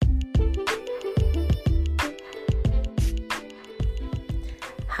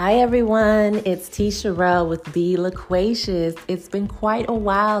Hi everyone, it's T. Sherelle with Be Loquacious. It's been quite a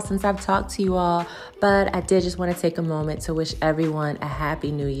while since I've talked to you all, but I did just want to take a moment to wish everyone a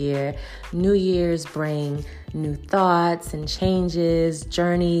happy new year. New years bring new thoughts and changes,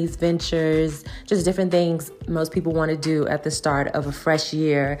 journeys, ventures, just different things most people want to do at the start of a fresh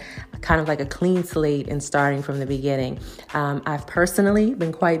year, kind of like a clean slate and starting from the beginning. I've personally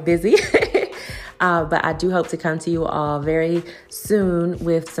been quite busy. But I do hope to come to you all very soon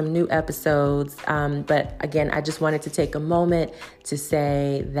with some new episodes. But again, I just wanted to take a moment to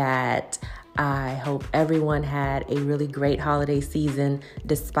say that I hope everyone had a really great holiday season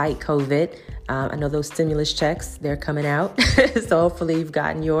despite COVID. I know those stimulus checks, they're coming out. So hopefully you've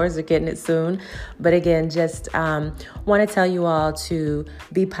gotten yours or getting it soon. But again, just want to tell you all to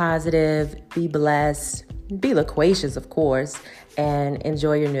be positive, be blessed, be loquacious, of course, and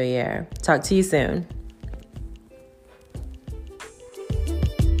enjoy your new year. Talk to you soon.